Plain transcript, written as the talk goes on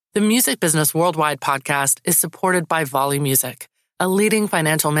The Music Business Worldwide podcast is supported by Volley Music, a leading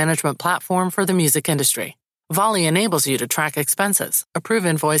financial management platform for the music industry. Volley enables you to track expenses, approve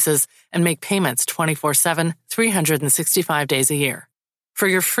invoices, and make payments 24/7, 365 days a year. For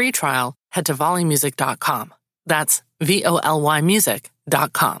your free trial, head to volleymusic.com. That's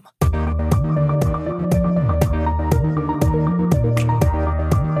VOLYmusic.com.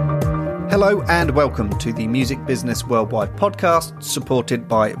 Hello and welcome to the Music Business Worldwide podcast, supported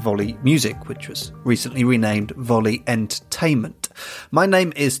by Volley Music, which was recently renamed Volley Entertainment. My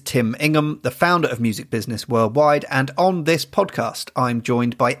name is Tim Ingham, the founder of Music Business Worldwide, and on this podcast I'm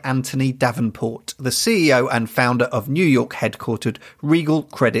joined by Anthony Davenport, the CEO and founder of New York headquartered Regal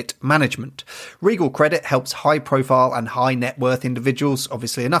Credit Management. Regal Credit helps high-profile and high-net-worth individuals,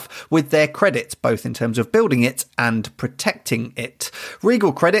 obviously enough, with their credit, both in terms of building it and protecting it.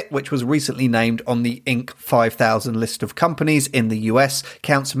 Regal Credit, which was recently named on the Inc. 5000 list of companies in the US,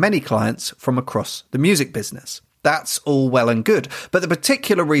 counts many clients from across the music business. That's all well and good, but the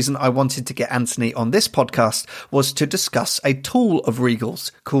particular reason I wanted to get Anthony on this podcast was to discuss a tool of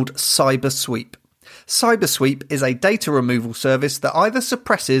Regal's called CyberSweep. CyberSweep is a data removal service that either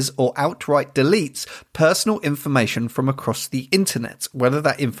suppresses or outright deletes personal information from across the internet, whether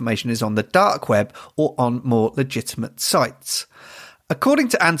that information is on the dark web or on more legitimate sites. According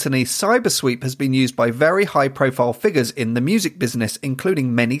to Anthony, CyberSweep has been used by very high-profile figures in the music business,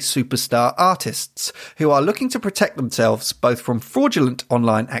 including many superstar artists, who are looking to protect themselves both from fraudulent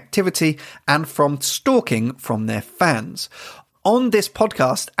online activity and from stalking from their fans. On this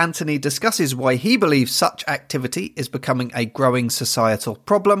podcast, Anthony discusses why he believes such activity is becoming a growing societal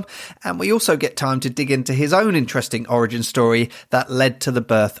problem, and we also get time to dig into his own interesting origin story that led to the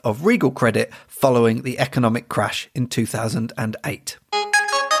birth of Regal Credit following the economic crash in 2008.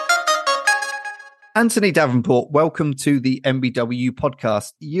 Anthony Davenport, welcome to the MBW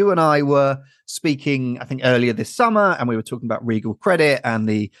podcast. You and I were speaking, I think, earlier this summer, and we were talking about Regal Credit and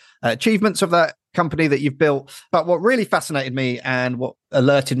the achievements of that company that you've built. But what really fascinated me and what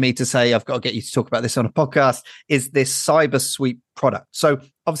alerted me to say, I've got to get you to talk about this on a podcast, is this CyberSweep product. So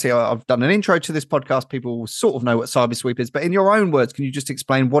obviously I've done an intro to this podcast. People will sort of know what CyberSweep is, but in your own words, can you just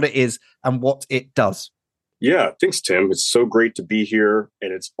explain what it is and what it does? Yeah, thanks, Tim. It's so great to be here.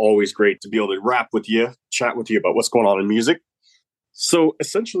 And it's always great to be able to rap with you, chat with you about what's going on in music. So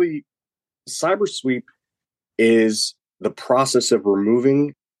essentially, CyberSweep is the process of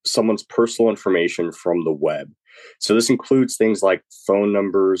removing someone's personal information from the web. So this includes things like phone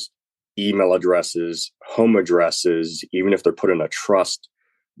numbers, email addresses, home addresses, even if they're put in a trust,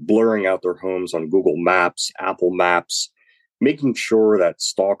 blurring out their homes on Google Maps, Apple Maps, making sure that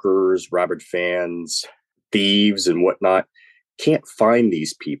stalkers, rabid fans, thieves and whatnot can't find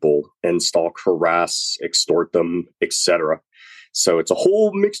these people and stalk, harass, extort them, etc. So it's a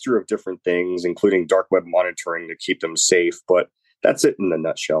whole mixture of different things, including dark web monitoring to keep them safe. But that's it in a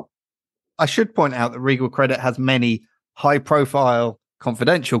nutshell. I should point out that Regal Credit has many high-profile,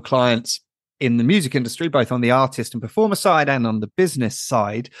 confidential clients in the music industry, both on the artist and performer side and on the business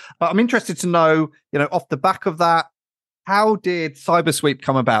side. But I'm interested to know, off the back of that, how did CyberSweep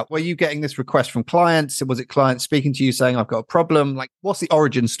come about? Were you getting this request from clients? Was it clients speaking to you saying, I've got a problem? Like, what's the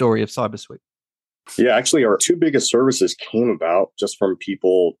origin story of CyberSweep? Yeah, actually, our two biggest services came about just from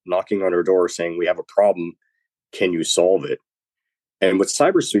people knocking on our door saying, we have a problem. Can you solve it? And with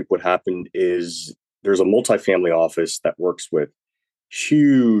CyberSweep, what happened is there's a multifamily office that works with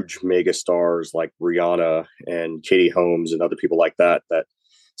huge mega stars like Rihanna and Katie Holmes and other people like that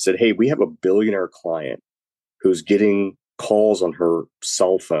said, hey, we have a billionaire client who's getting calls on her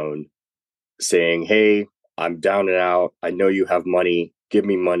cell phone saying, hey, I'm down and out. I know you have money. Give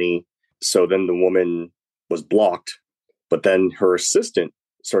me money. So then the woman was blocked, but then her assistant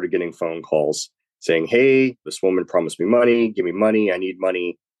started getting phone calls saying, hey, this woman promised me money. Give me money. I need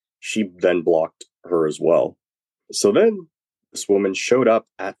money. She then blocked her as well. So then this woman showed up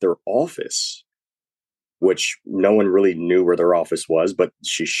at their office, which no one really knew where their office was, but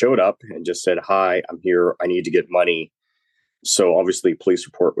she showed up and just said, hi, I'm here. I need to get money. So obviously police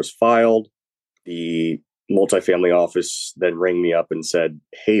report was filed. The multifamily office then rang me up and said,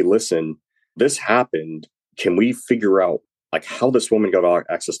 hey, listen, this happened. Can we figure out like how this woman got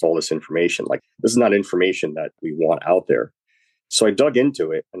access to all this information? Like, this is not information that we want out there. So I dug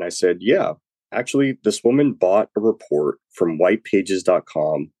into it and I said, yeah, actually, this woman bought a report from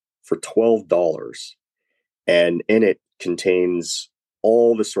whitepages.com for $12. And in it contains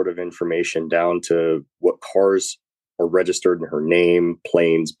all the sort of information down to what cars are registered in her name,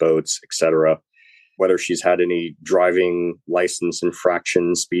 planes, boats, etc. Whether she's had any driving license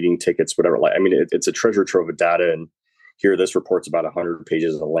infractions, speeding tickets, whatever. I mean, it's a treasure trove of data and here, this report's about 100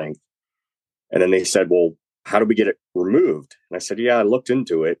 pages of length. And then they said, well, how do we get it removed? And I said, yeah, I looked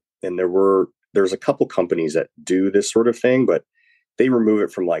into it. And there's a couple companies that do this sort of thing, but they remove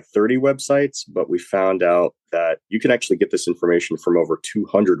it from like 30 websites. But we found out that you can actually get this information from over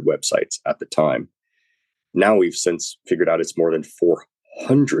 200 websites at the time. Now we've since figured out it's more than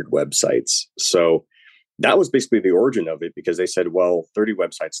 400 websites. So that was basically the origin of it, because they said, well, 30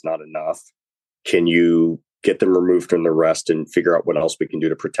 websites not enough. Can you get them removed from the rest and figure out what else we can do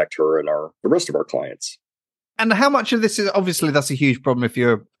to protect her and the rest of our clients? And how much of this is, obviously that's a huge problem if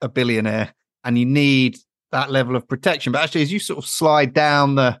you're a billionaire and you need that level of protection. But actually, as you sort of slide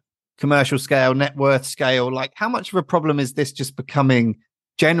down the commercial scale, net worth scale, like how much of a problem is this just becoming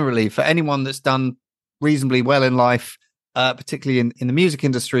generally for anyone that's done reasonably well in life, particularly in the music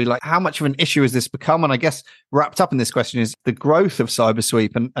industry? Like how much of an issue has this become? And I guess wrapped up in this question is the growth of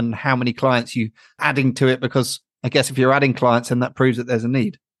CyberSweep and how many clients you adding to it, because I guess if you're adding clients, then that proves that there's a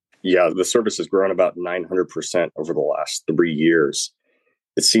need. Yeah, the service has grown about 900% over the last 3 years.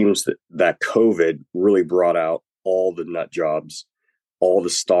 It seems that COVID really brought out all the nut jobs, all the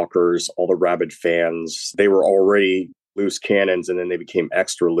stalkers, all the rabid fans. They were already loose cannons, and then they became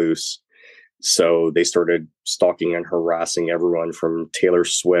extra loose. So they started stalking and harassing everyone from Taylor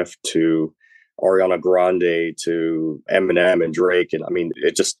Swift to Ariana Grande to Eminem and Drake. And I mean,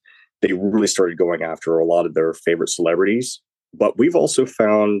 they really started going after a lot of their favorite celebrities. But we've also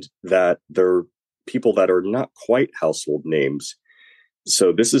found that there are people that are not quite household names.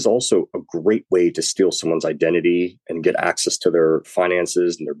 So this is also a great way to steal someone's identity and get access to their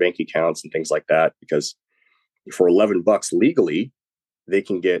finances and their bank accounts and things like that. Because for $11 legally, they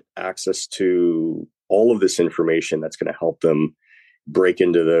can get access to all of this information that's going to help them break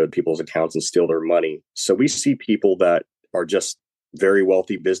into the people's accounts and steal their money. So we see people that are just very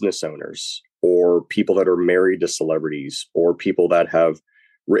wealthy business owners, or people that are married to celebrities, or people that have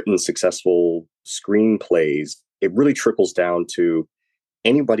written successful screenplays. It really trickles down to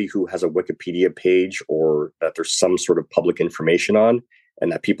anybody who has a Wikipedia page or that there's some sort of public information on,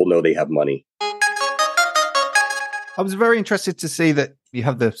 and that people know they have money. I was very interested to see that you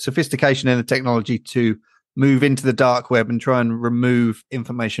have the sophistication and the technology to move into the dark web and try and remove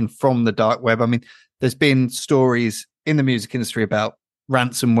information from the dark web. I mean, there's been stories in the music industry about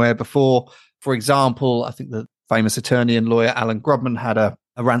ransomware before. For example, I think the famous attorney and lawyer Alan Grobman had a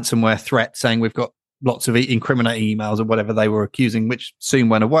ransomware threat saying we've got lots of incriminating emails or whatever they were accusing, which soon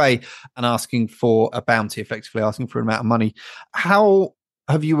went away, and asking for a bounty, effectively asking for an amount of money. How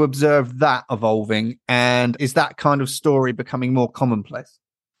have you observed that evolving? And is that kind of story becoming more commonplace?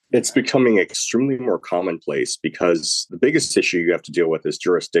 It's becoming extremely more commonplace because the biggest issue you have to deal with is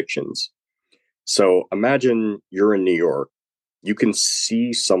jurisdictions. So imagine you're in New York. You can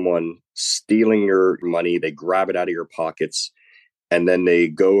see someone stealing your money. They grab it out of your pockets, and then they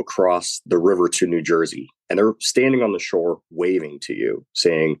go across the river to New Jersey. And they're standing on the shore waving to you,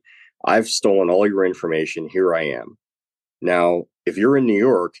 saying, I've stolen all your information. Here I am. Now, if you're in New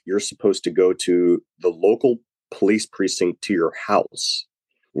York, you're supposed to go to the local police precinct to your house,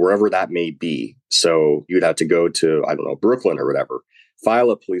 wherever that may be. So you'd have to go to, I don't know, Brooklyn or whatever,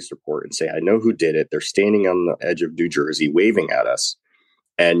 file a police report and say, I know who did it. They're standing on the edge of New Jersey waving at us.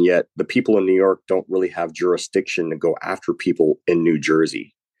 And yet the people in New York don't really have jurisdiction to go after people in New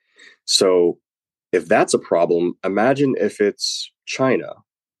Jersey. So if that's a problem, imagine if it's China,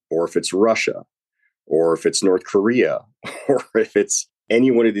 or if it's Russia, or if it's North Korea, or if it's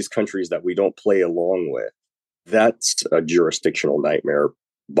any one of these countries that we don't play along with. That's a jurisdictional nightmare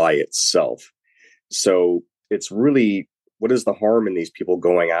by itself. So it's really, what is the harm in these people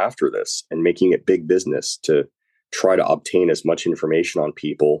going after this and making it big business to try to obtain as much information on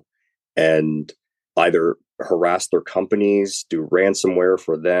people and either harass their companies, do ransomware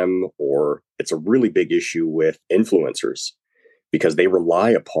for them, or it's a really big issue with influencers because they rely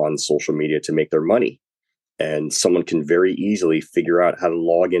upon social media to make their money. And someone can very easily figure out how to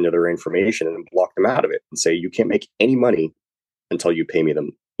log into their information and block them out of it and say, you can't make any money until you pay me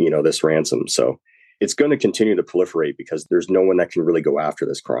this ransom. So it's going to continue to proliferate because there's no one that can really go after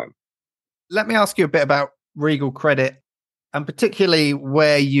this crime. Let me ask you a bit about Regal Credit, and particularly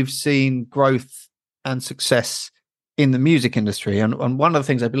where you've seen growth and success in the music industry. And one of the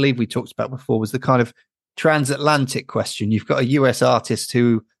things I believe we talked about before was the kind of transatlantic question. You've got a US artist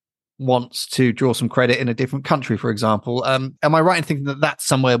who wants to draw some credit in a different country, for example. Am I right in thinking that that's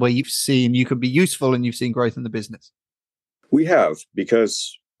somewhere where you've seen you could be useful and you've seen growth in the business? We have,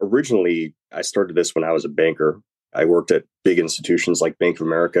 because originally I started this when I was a banker. I worked at big institutions like Bank of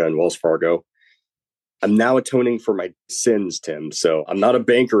America and Wells Fargo. I'm now atoning for my sins, Tim. So I'm not a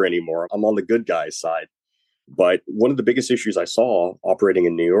banker anymore. I'm on the good guys side. But one of the biggest issues I saw operating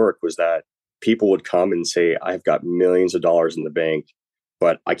in New York was that people would come and say, I've got millions of dollars in the bank,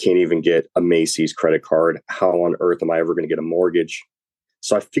 but I can't even get a Macy's credit card. How on earth am I ever going to get a mortgage?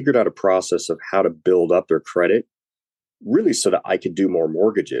 So I figured out a process of how to build up their credit, really so that I could do more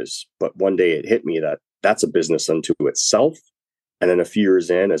mortgages. But one day it hit me that that's a business unto itself. And then a few years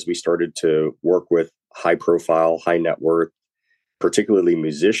in, as we started to work with high profile, high net worth, particularly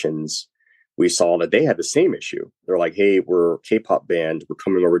musicians, we saw that they had the same issue. They're like, hey, we're a K-pop band. We're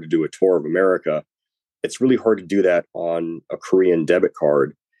coming over to do a tour of America. It's really hard to do that on a Korean debit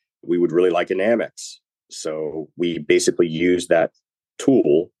card. We would really like an Amex. So we basically use that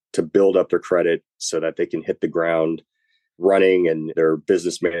tool to build up their credit so that they can hit the ground running, and their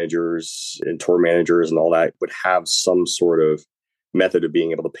business managers and tour managers and all that would have some sort of method of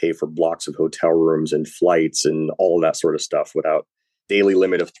being able to pay for blocks of hotel rooms and flights and all of that sort of stuff without daily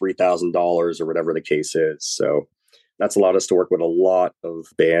limit of $3,000 or whatever the case is. So that's allowed us to work with a lot of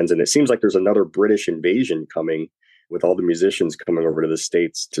bands. And it seems like there's another British invasion coming with all the musicians coming over to the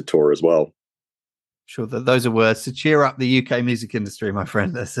States to tour as well. Sure, those are words to cheer up the UK music industry, my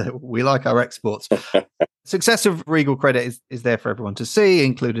friend. We like our exports. Success of Regal Credit is there for everyone to see,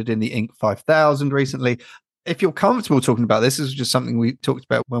 included in the Inc. 5000 recently. If you're comfortable talking about this is just something we talked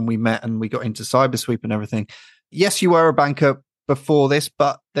about when we met and we got into Cybersweep and everything. Yes, you were a banker before this,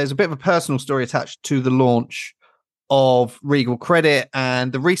 but there's a bit of a personal story attached to the launch of Regal Credit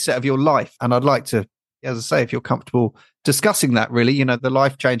and the reset of your life. And I'd like to, as I say, if you're comfortable discussing that, really, the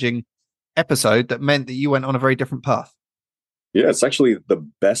life-changing episode that meant that you went on a very different path. Yeah, it's actually the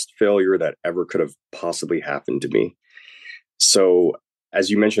best failure that ever could have possibly happened to me. So, as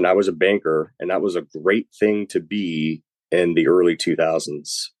you mentioned, I was a banker, and that was a great thing to be in the early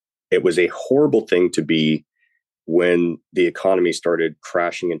 2000s. It was a horrible thing to be when the economy started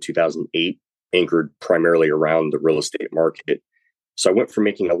crashing in 2008, anchored primarily around the real estate market. So I went from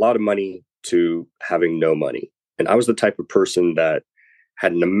making a lot of money to having no money. And I was the type of person that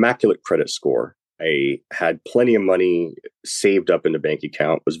had an immaculate credit score. I had plenty of money saved up in the bank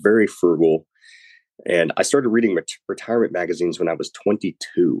account, was very frugal. And I started reading retirement magazines when I was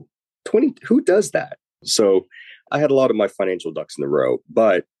 22. Who does that? So I had a lot of my financial ducks in a row,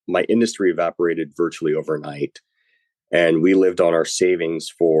 but my industry evaporated virtually overnight. And we lived on our savings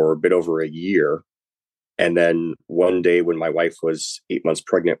for a bit over a year. And then one day when my wife was 8 months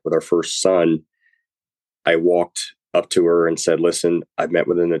pregnant with our first son, I walked up to her and said, listen, I've met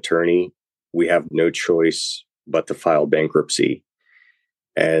with an attorney. We have no choice but to file bankruptcy.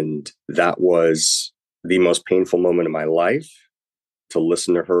 And that was the most painful moment of my life, to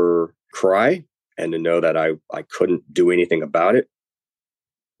listen to her cry and to know that I couldn't do anything about it.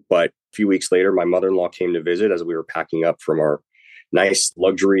 But a few weeks later, my mother-in-law came to visit as we were packing up from our nice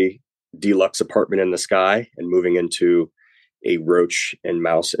luxury deluxe apartment in the sky and moving into a roach and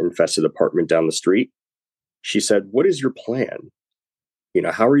mouse infested apartment down the street. She said, what is your plan?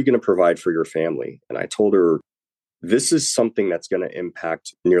 How are you going to provide for your family? And I told her, this is something that's going to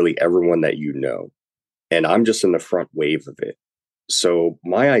impact nearly everyone that you know. And I'm just in the front wave of it. So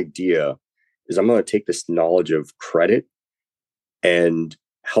my idea is I'm going to take this knowledge of credit and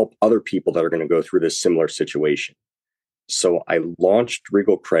help other people that are going to go through this similar situation. So I launched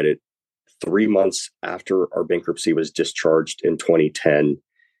Regal Credit 3 months after our bankruptcy was discharged in 2010.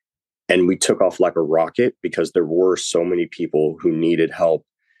 And we took off like a rocket because there were so many people who needed help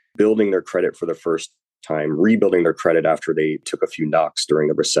building their credit for the first time, rebuilding their credit after they took a few knocks during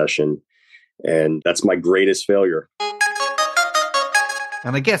the recession. And that's my greatest failure.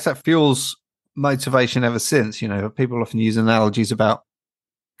 And I guess that fuels motivation ever since. People often use analogies about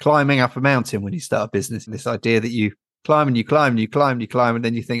climbing up a mountain when you start a business. This idea that you climb and you climb and you climb and you climb, and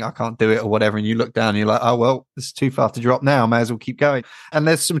then you think, I can't do it or whatever. And you look down and you're like, oh, well, this is too far to drop now. May as well keep going. And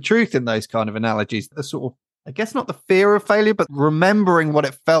there's some truth in those kind of analogies. The sort of, I guess, not the fear of failure, but remembering what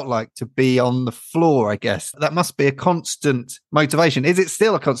it felt like to be on the floor, I guess. That must be a constant motivation. Is it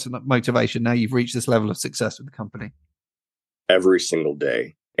still a constant motivation now you've reached this level of success with the company? Every single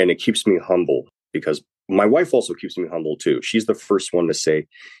day. And it keeps me humble because my wife also keeps me humble too. She's the first one to say,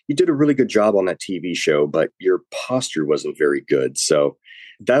 you did a really good job on that TV show, but your posture wasn't very good. So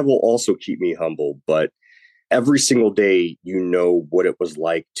that will also keep me humble. But every single day, what it was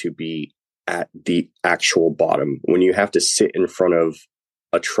like to be at the actual bottom, when you have to sit in front of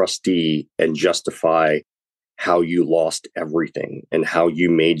a trustee and justify how you lost everything and how you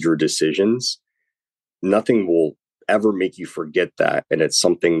made your decisions. Nothing will ever make you forget that. And it's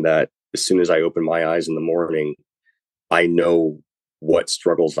something that as soon as I open my eyes in the morning, I know what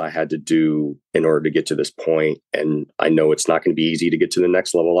struggles I had to do in order to get to this point. And I know it's not going to be easy to get to the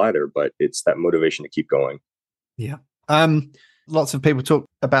next level either, but it's that motivation to keep going. Yeah. Lots of people talk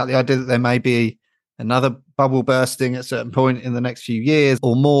about the idea that there may be another bubble bursting at a certain point in the next few years,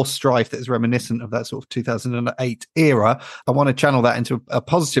 or more strife that is reminiscent of that sort of 2008 era. I want to channel that into a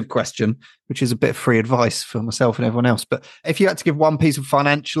positive question, which is a bit of free advice for myself and everyone else. But if you had to give one piece of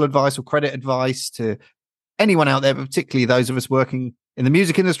financial advice or credit advice to anyone out there, but particularly those of us working in the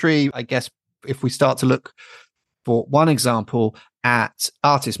music industry, I guess if we start to look for one example at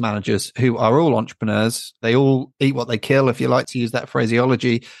artist managers who are all entrepreneurs, they all eat what they kill, if you like to use that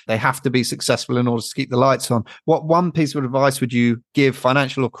phraseology. They have to be successful in order to keep the lights on. What one piece of advice would you give,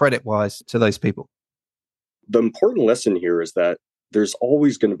 financial or credit wise, to those people? The important lesson here is that there's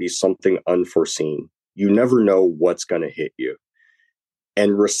always going to be something unforeseen. You never know what's going to hit you.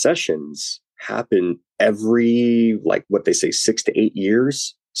 And recessions happen every, like what they say, 6 to 8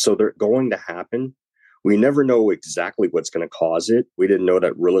 years. So they're going to happen. We never know exactly what's going to cause it. We didn't know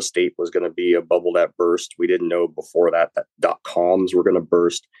that real estate was going to be a bubble that burst. We didn't know before that .coms were going to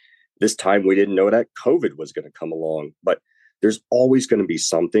burst. This time we didn't know that COVID was going to come along. But there's always going to be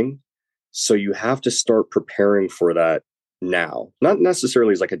something. So you have to start preparing for that now. Not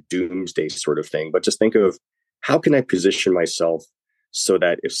necessarily as like a doomsday sort of thing, but just think of how can I position myself so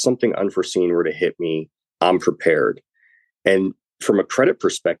that if something unforeseen were to hit me, I'm prepared. And from a credit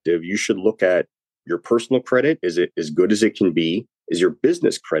perspective, you should look at your personal credit. Is it as good as it can be? Is your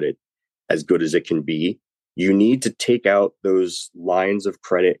business credit as good as it can be? You need to take out those lines of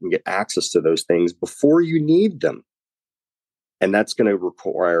credit and get access to those things before you need them. And that's going to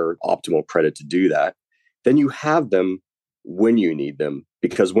require optimal credit to do that. Then you have them when you need them.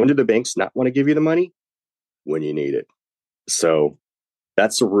 Because when do the banks not want to give you the money? When you need it. So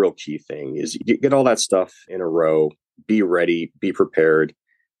that's the real key thing is you get all that stuff in a row, be ready, be prepared,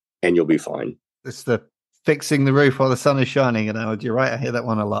 and you'll be fine. It's the fixing the roof while the sun is shining analogy, right? I hear that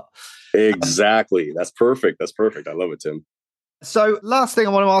one a lot. Exactly. That's perfect. That's perfect. I love it, Tim. So last thing I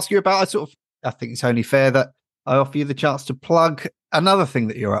want to ask you about, I think it's only fair that I offer you the chance to plug another thing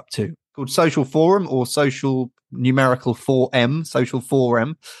that you're up to called Social Forum, or Social Numerical 4M, Social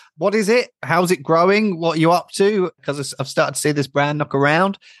Forum. What is it? How's it growing? What are you up to? Because I've started to see this brand knock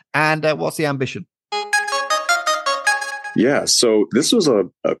around. And what's the ambition? Yeah. So this was a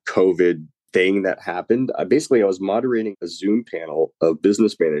COVID thing that happened. I was moderating a Zoom panel of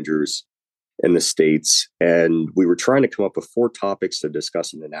business managers in the States, and we were trying to come up with 4 topics to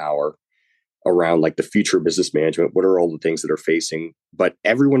discuss in an hour around like the future of business management. What are all the things that are facing? But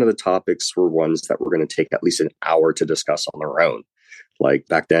every one of the topics were ones that were going to take at least an hour to discuss on their own. Like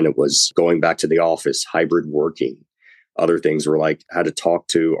back then it was going back to the office, hybrid working. Other things were like how to talk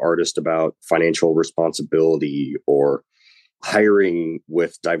to artists about financial responsibility or hiring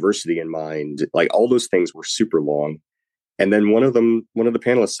with diversity in mind. Like all those things were super long. And then one of the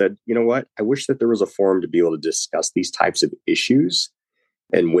panelists said, you know what? I wish that there was a forum to be able to discuss these types of issues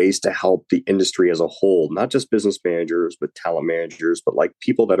and ways to help the industry as a whole, not just business managers, but talent managers, but like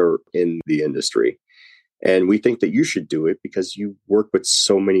people that are in the industry. And we think that you should do it because you work with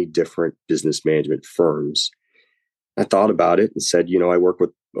so many different business management firms. I thought about it and said, I work with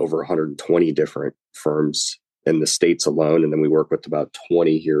over 120 different firms in the States alone. And then we work with about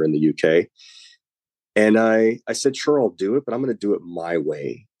 20 here in the UK. And I said, sure, I'll do it, but I'm going to do it my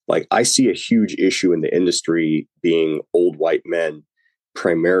way. Like I see a huge issue in the industry being old white men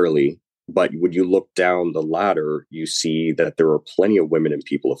primarily. But when you look down the ladder, you see that there are plenty of women and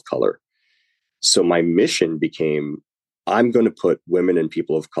people of color. So my mission became, I'm going to put women and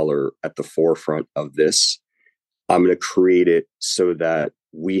people of color at the forefront of this. I'm going to create it so that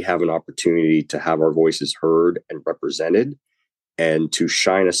we have an opportunity to have our voices heard and represented, and to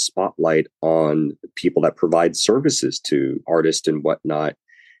shine a spotlight on people that provide services to artists and whatnot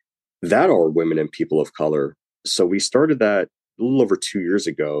that are women and people of color. So we started that a little over 2 years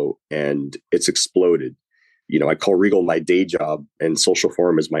ago, and it's exploded. I call Regal my day job, and Social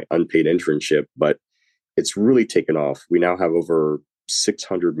Forum is my unpaid internship, but it's really taken off. We now have over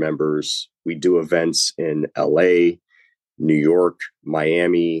 600 members. We do events in LA, New York,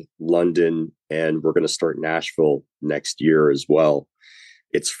 Miami, London, and we're going to start Nashville next year as well.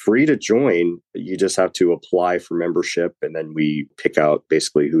 It's free to join. You just have to apply for membership, and then we pick out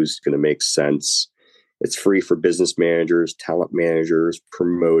basically who's going to make sense. It's free for business managers, talent managers,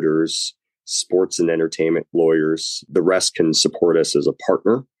 promoters, sports and entertainment lawyers. The rest can support us as a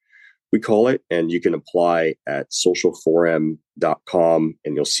partner, we call it. And you can apply at socialforum.com,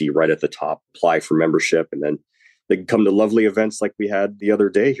 and you'll see right at the top, apply for membership. And then they can come to lovely events like we had the other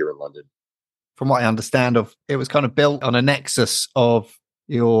day here in London. From what I understand it was kind of built on a nexus of,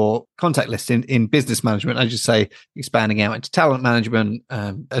 your contact list in business management, as you say, expanding out into talent management,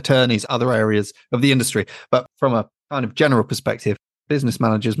 attorneys, other areas of the industry. But from a kind of general perspective, business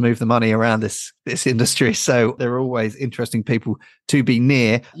managers move the money around this industry. So they're always interesting people to be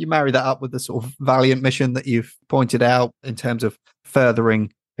near. You marry that up with the sort of valiant mission that you've pointed out in terms of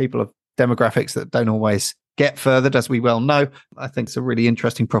furthering people of demographics that don't always get furthered, as we well know. I think it's a really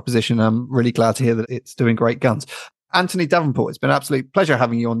interesting proposition. I'm really glad to hear that it's doing great guns. Anthony Davenport, it's been an absolute pleasure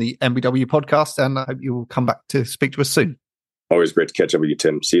having you on the MBW podcast, and I hope you will come back to speak to us soon. Always great to catch up with you,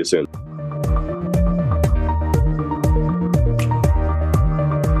 Tim. See you soon.